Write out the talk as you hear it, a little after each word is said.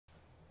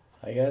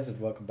Hi guys and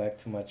welcome back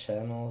to my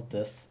channel.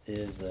 This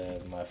is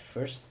my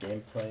first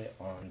gameplay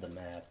on the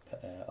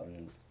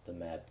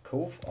map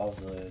Cove of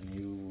the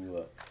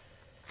new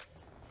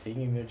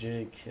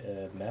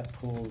thingy-majig map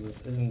pool.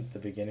 This isn't the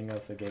beginning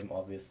of the game,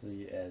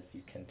 obviously, as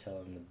you can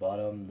tell in the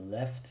bottom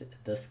left.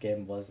 This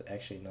game was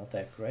actually not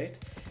that great,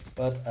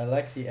 but I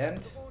like the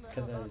end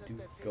because I do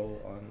go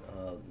on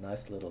a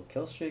nice little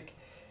kill streak,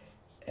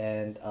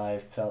 and I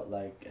felt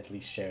like at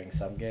least sharing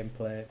some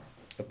gameplay.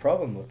 The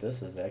problem with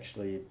this is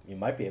actually, you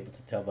might be able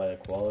to tell by the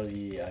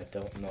quality. I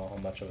don't know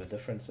how much of a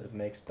difference it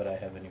makes, but I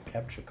have a new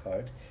capture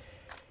card.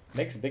 It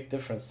makes a big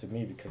difference to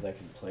me because I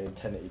can play in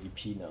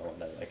 1080p now,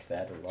 and I like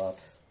that a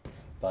lot.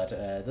 But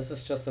this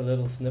is just a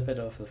little snippet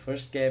of the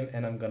first game,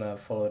 and I'm gonna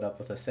follow it up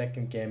with a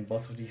second game.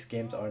 Both of these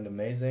games aren't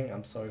amazing,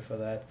 I'm sorry for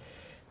that.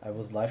 I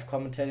was live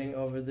commentating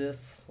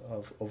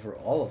over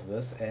all of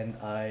this, and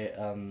I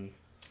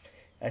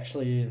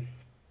actually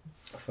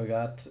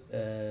forgot,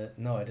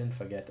 no, I didn't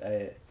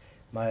forget.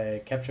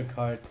 My capture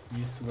card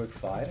used to work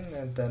fine,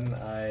 and then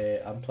I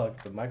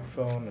unplugged the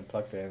microphone and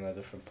plugged it in a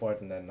different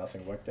port, and then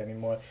nothing worked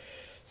anymore.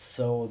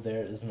 So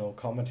there is no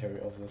commentary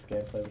over this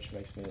gameplay, which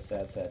makes me a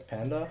sad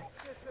panda.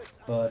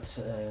 But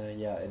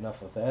yeah,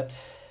 enough of that.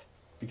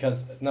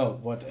 Because, no,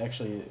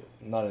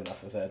 not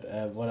enough of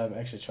that. What I'm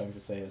actually trying to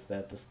say is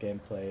that this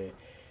gameplay,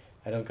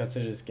 I don't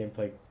consider this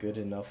gameplay good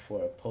enough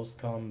for a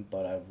post-com,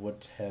 but I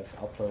would have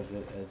uploaded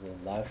it as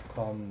a live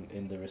com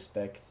in the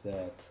respect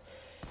that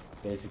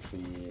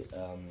basically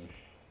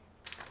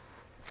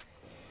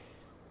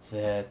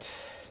that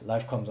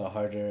live comms are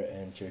harder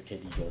and your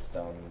KD goes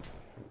down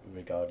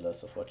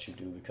regardless of what you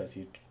do, because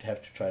you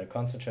have to try to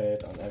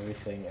concentrate on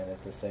everything and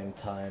at the same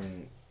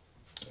time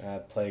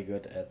play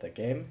good at the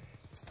game.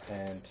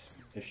 And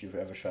if you've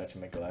ever tried to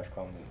make a live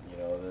com, you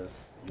know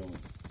this, you'll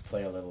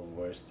play a little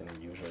worse than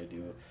you usually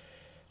do.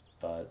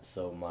 But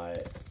so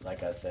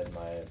like I said,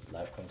 my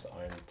live comms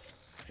aren't,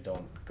 I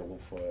don't go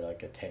for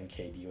like a 10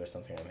 KD or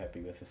something. I'm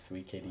happy with a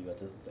 3 KD, but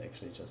this is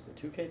actually just a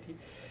 2 KD.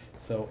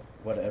 So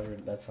whatever,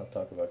 let's not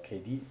talk about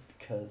KD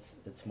because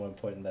it's more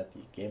important that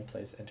the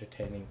gameplay is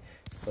entertaining.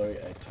 Sorry,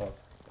 I talk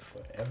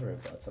forever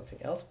about something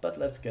else, but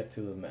let's get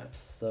to the maps.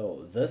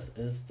 So this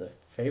is the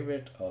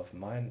favorite of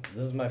mine.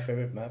 This is my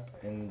favorite map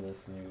in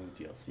this new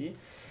DLC.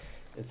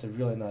 It's a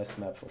really nice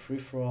map for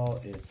free-for-all.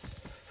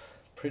 It's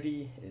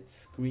pretty,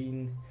 it's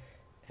green,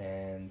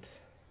 and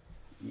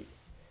yeah.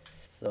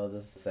 So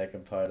this is the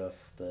second part of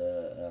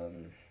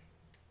the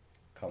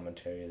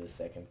commentary, the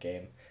second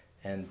game.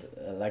 And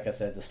like I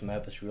said, this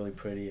map is really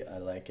pretty. I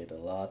like it a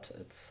lot.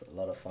 It's a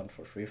lot of fun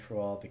for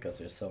free-for-all because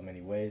there's so many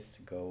ways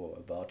to go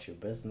about your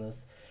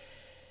business.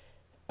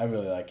 I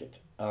really like it.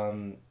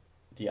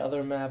 The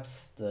other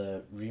maps,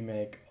 the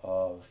remake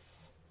of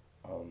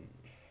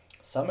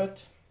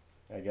Summit,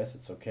 I guess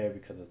it's okay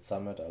because it's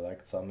Summit. I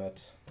liked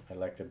Summit. I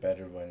liked it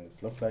better when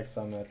it looked like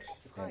Summit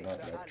and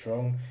not like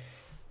Drone.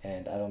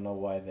 And I don't know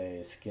why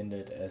they skinned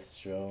it as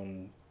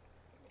Drone.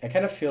 I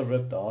kind of feel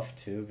ripped off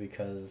too,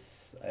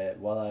 because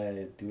while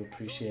I do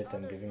appreciate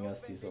them giving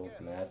us these old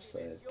maps,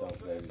 I don't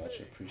very much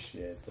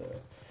appreciate the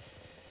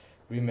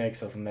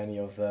remakes of many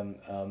of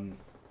them.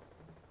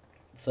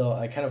 So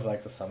I kind of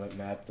like the Summit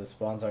map. The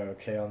spawns are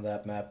okay on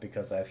that map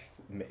because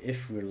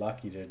if we're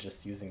lucky, they're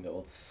just using the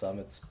old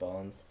Summit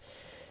spawns.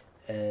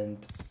 And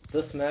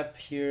this map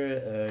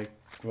here,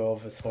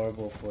 Grove, is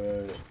horrible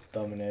for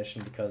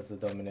domination because the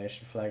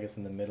domination flag is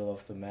in the middle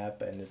of the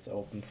map and it's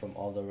open from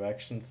all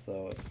directions,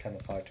 so it's kind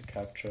of hard to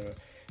capture.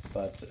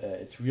 But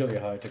it's really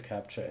hard to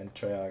capture, and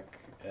Treyarch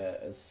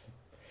is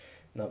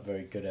not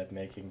very good at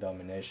making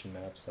domination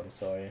maps, I'm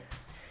sorry.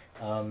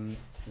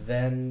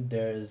 Then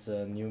there's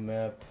a new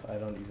map, I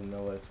don't even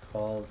know what it's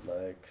called,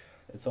 like,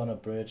 it's on a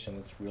bridge and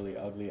it's really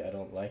ugly. I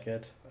don't like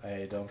it.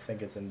 I don't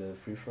think it's in the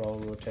free-for-all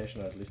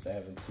rotation, or at least I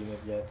haven't seen it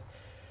yet.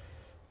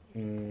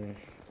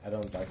 I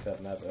don't like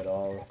that map at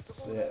all.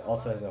 It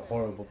also has a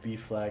horrible B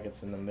flag.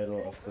 It's in the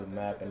middle of the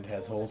map and it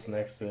has holes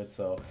next to it,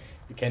 so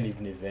you can't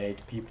even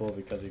evade people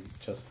because you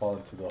just fall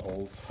into the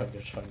holes while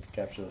you're trying to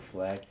capture the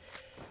flag.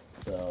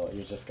 So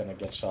you're just gonna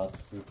get shot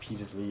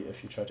repeatedly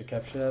if you try to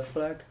capture that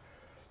flag.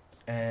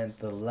 And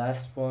the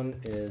last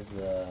one is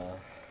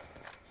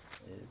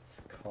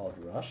it's called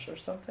Rush or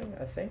something,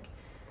 I think,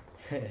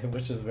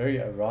 which is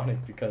very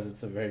ironic because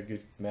it's a very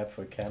good map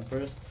for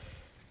campers,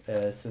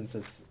 since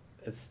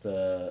it's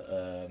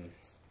the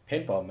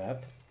paintball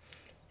map,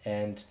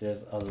 and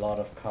there's a lot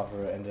of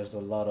cover and there's a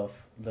lot of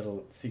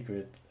little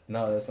secret.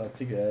 No, that's not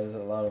secret. There's a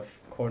lot of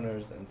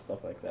corners and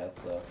stuff like that.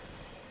 So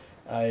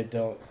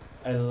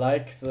I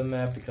like the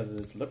map because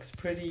it looks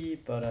pretty,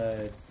 but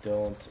I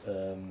don't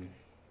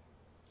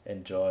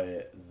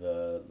enjoy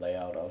the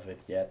layout of it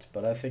yet,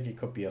 but I think it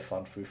could be a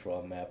fun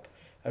free-for-all map.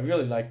 I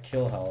really like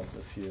Kill House,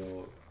 if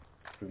you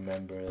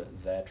remember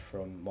that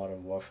from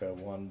Modern Warfare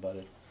 1,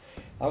 but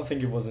I don't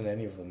think it was in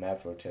any of the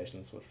map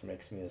rotations, which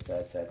makes me a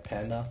sad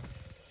panda.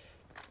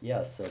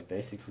 Yeah, so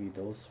basically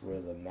those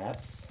were the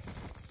maps.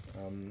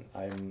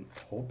 I'm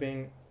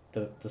hoping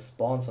the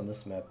spawns on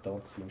this map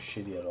don't seem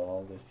shitty at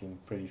all. They seem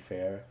pretty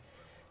fair,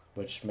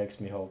 which makes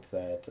me hope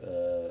that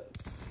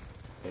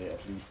they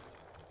at least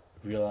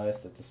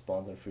realize that the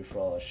spawns in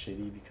free-for-all are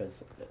shitty,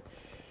 because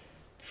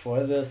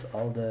before this,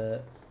 all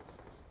the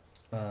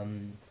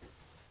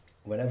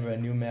whenever a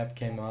new map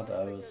came out,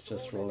 I was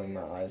just rolling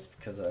my eyes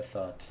because I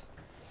thought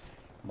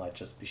it might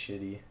just be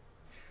shitty.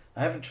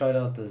 I haven't tried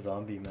out the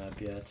zombie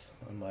map yet.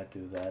 I might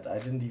do that. I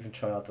didn't even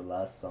try out the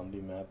last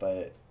zombie map.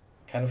 I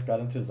kind of got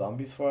into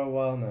zombies for a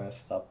while and then I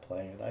stopped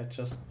playing it. I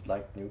just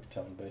like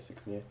Nuketown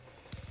basically,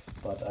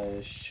 but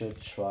I should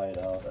try it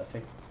out. I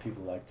think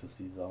people like to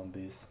see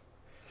zombies.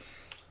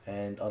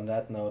 And on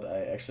that note,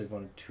 I actually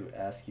wanted to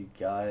ask you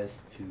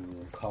guys to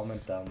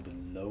comment down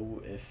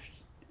below if,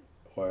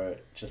 or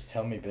just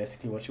tell me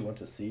basically what you want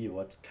to see,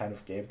 what kind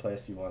of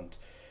gameplays you want.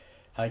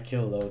 High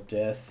kill, low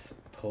death,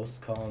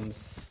 post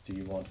comms, do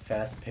you want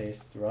fast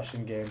paced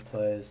Russian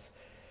gameplays?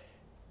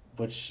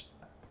 Which,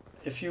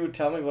 if you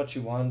tell me what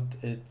you want,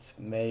 it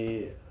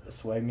may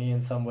sway me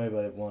in some way,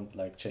 but it won't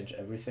like change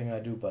everything I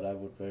do, but I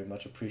would very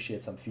much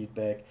appreciate some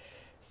feedback.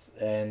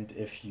 And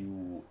if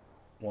you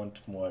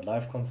want more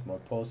live comms, more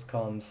post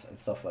comms and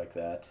stuff like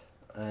that.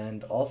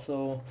 And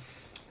also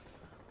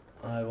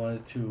I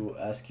wanted to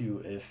ask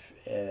you if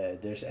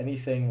there's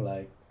anything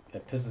like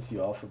that pisses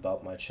you off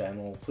about my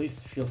channel. Please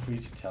feel free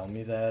to tell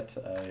me that.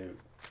 I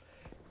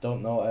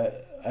don't know,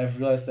 I've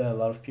realized that a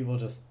lot of people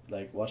just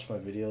like watch my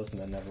videos and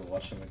then never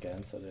watch them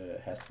again, so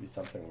there has to be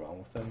something wrong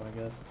with them, I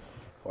guess,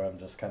 or I'm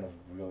just kind of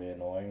really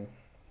annoying.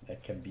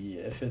 That can be.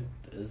 If it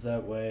is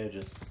that way,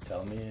 just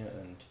tell me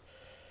and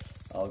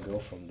I'll go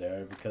from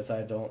there, because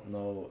I don't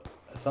know,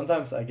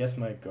 sometimes I guess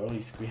my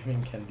girly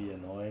screaming can be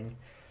annoying.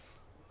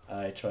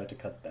 I try to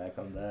cut back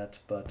on that,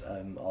 but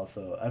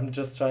I'm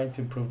just trying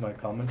to improve my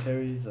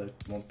commentaries. I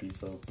won't be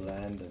so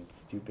bland and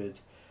stupid.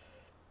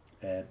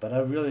 But I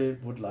really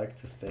would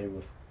like to stay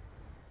with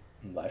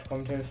live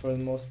commentaries for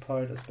the most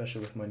part,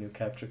 especially with my new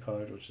capture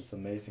card, which is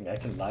amazing. I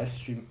can live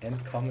stream and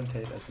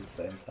commentate at the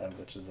same time,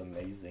 which is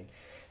amazing.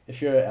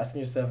 If you're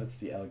asking yourself, it's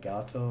the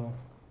Elgato.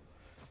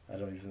 I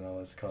don't even know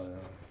what it's called.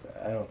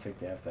 I don't think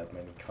they have that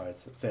many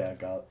cards. It's the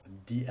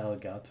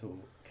Elgato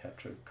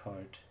capture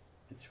card.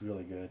 It's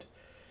really good.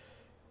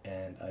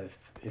 And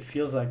it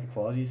feels like the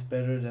quality is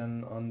better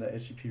than on the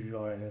HDP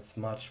VR, and it's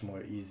much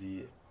more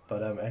easy.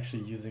 But I'm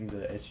actually using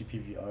the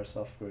HDP VR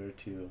software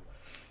to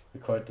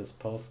record this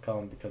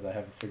post-com because I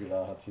haven't figured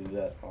out how to do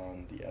that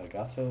on the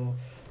Elgato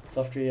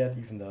software yet,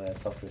 even though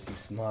that software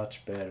seems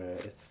much better.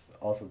 It's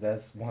also,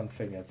 that's one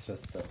thing that's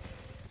just,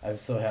 I'm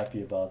so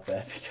happy about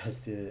that, because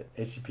the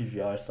HDP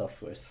VR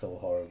software is so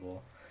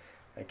horrible.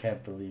 I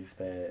can't believe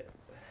they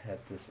had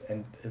this,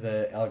 and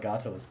the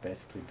Elgato is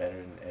basically better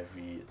in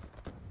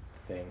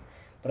everything.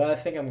 But I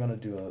think I'm gonna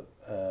do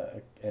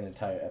an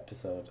entire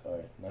episode, or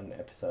not an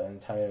episode, an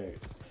entire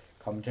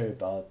commentary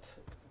about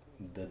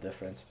the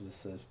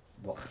differences.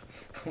 Oh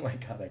my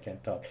god, I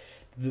can't talk.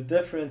 The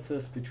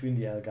differences between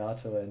the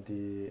Elgato and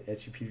the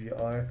HDP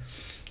VR.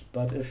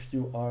 But if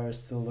you are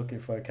still looking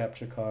for a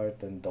capture card,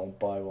 then don't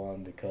buy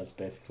one, because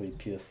basically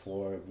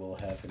PS4 will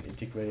have an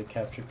integrated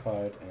capture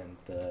card and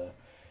the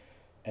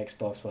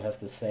Xbox will have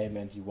the same,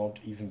 and you won't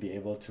even be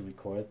able to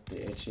record the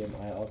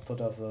HDMI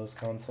output of those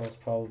consoles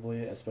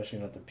probably, especially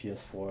not the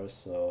PS4,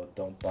 so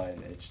don't buy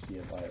an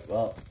HDMI.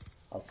 Well,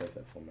 I'll save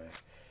that for my,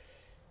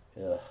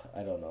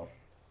 I don't know.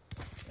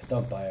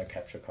 Don't buy a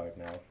capture card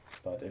now,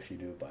 but if you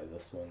do, buy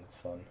this one. It's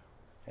fun.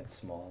 It's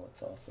small.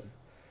 It's awesome.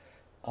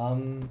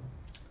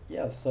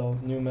 Yeah, so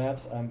new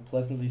maps. I'm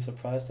pleasantly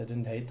surprised I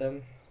didn't hate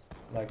them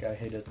like I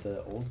hated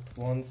the old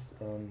ones.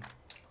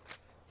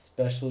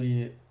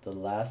 Especially the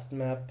last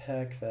map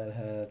pack that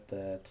had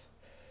that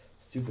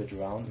stupid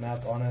round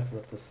map on it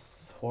with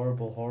this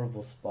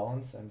horrible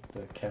spawns and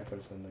the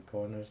campers in the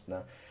corners.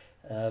 Now,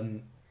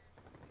 I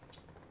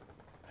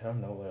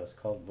don't know what it's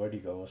called,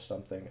 Vertigo or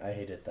something. I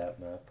hated that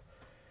map.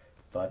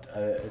 But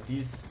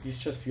these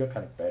just feel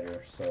kind of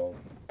better, so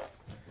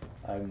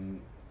I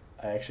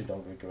actually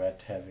don't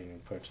regret having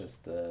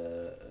purchased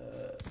the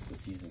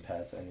season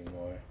pass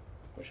anymore,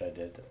 which I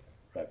did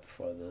right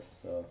before this.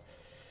 So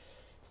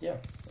yeah,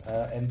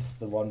 and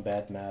the one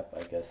bad map,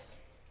 I guess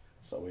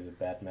it's always a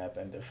bad map,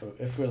 and if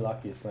we're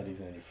lucky, it's not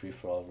even in the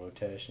free-for-all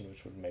rotation,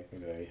 which would make me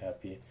very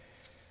happy.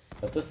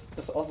 But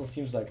this also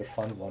seems like a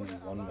fun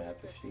 1v1 map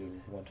if you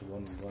want to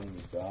 1v1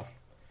 me, bro.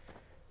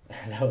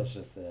 That was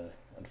just a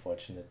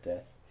unfortunate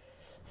death.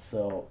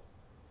 So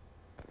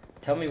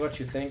tell me what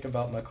you think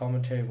about my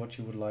commentary, what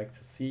you would like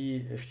to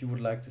see, if you would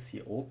like to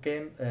see old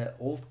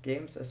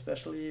games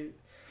especially,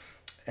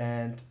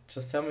 and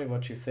just tell me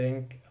what you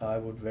think. I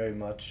would very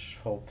much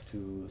hope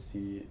to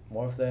see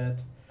more of that.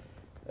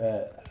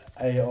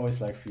 I always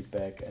like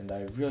feedback, and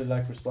I really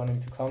like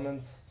responding to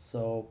comments,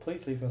 so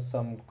please leave us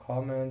some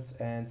comments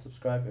and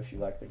subscribe if you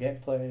like the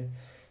gameplay.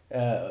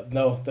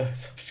 No, don't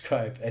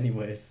subscribe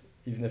anyways,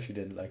 even if you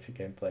didn't like the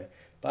gameplay.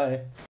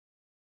 Bye!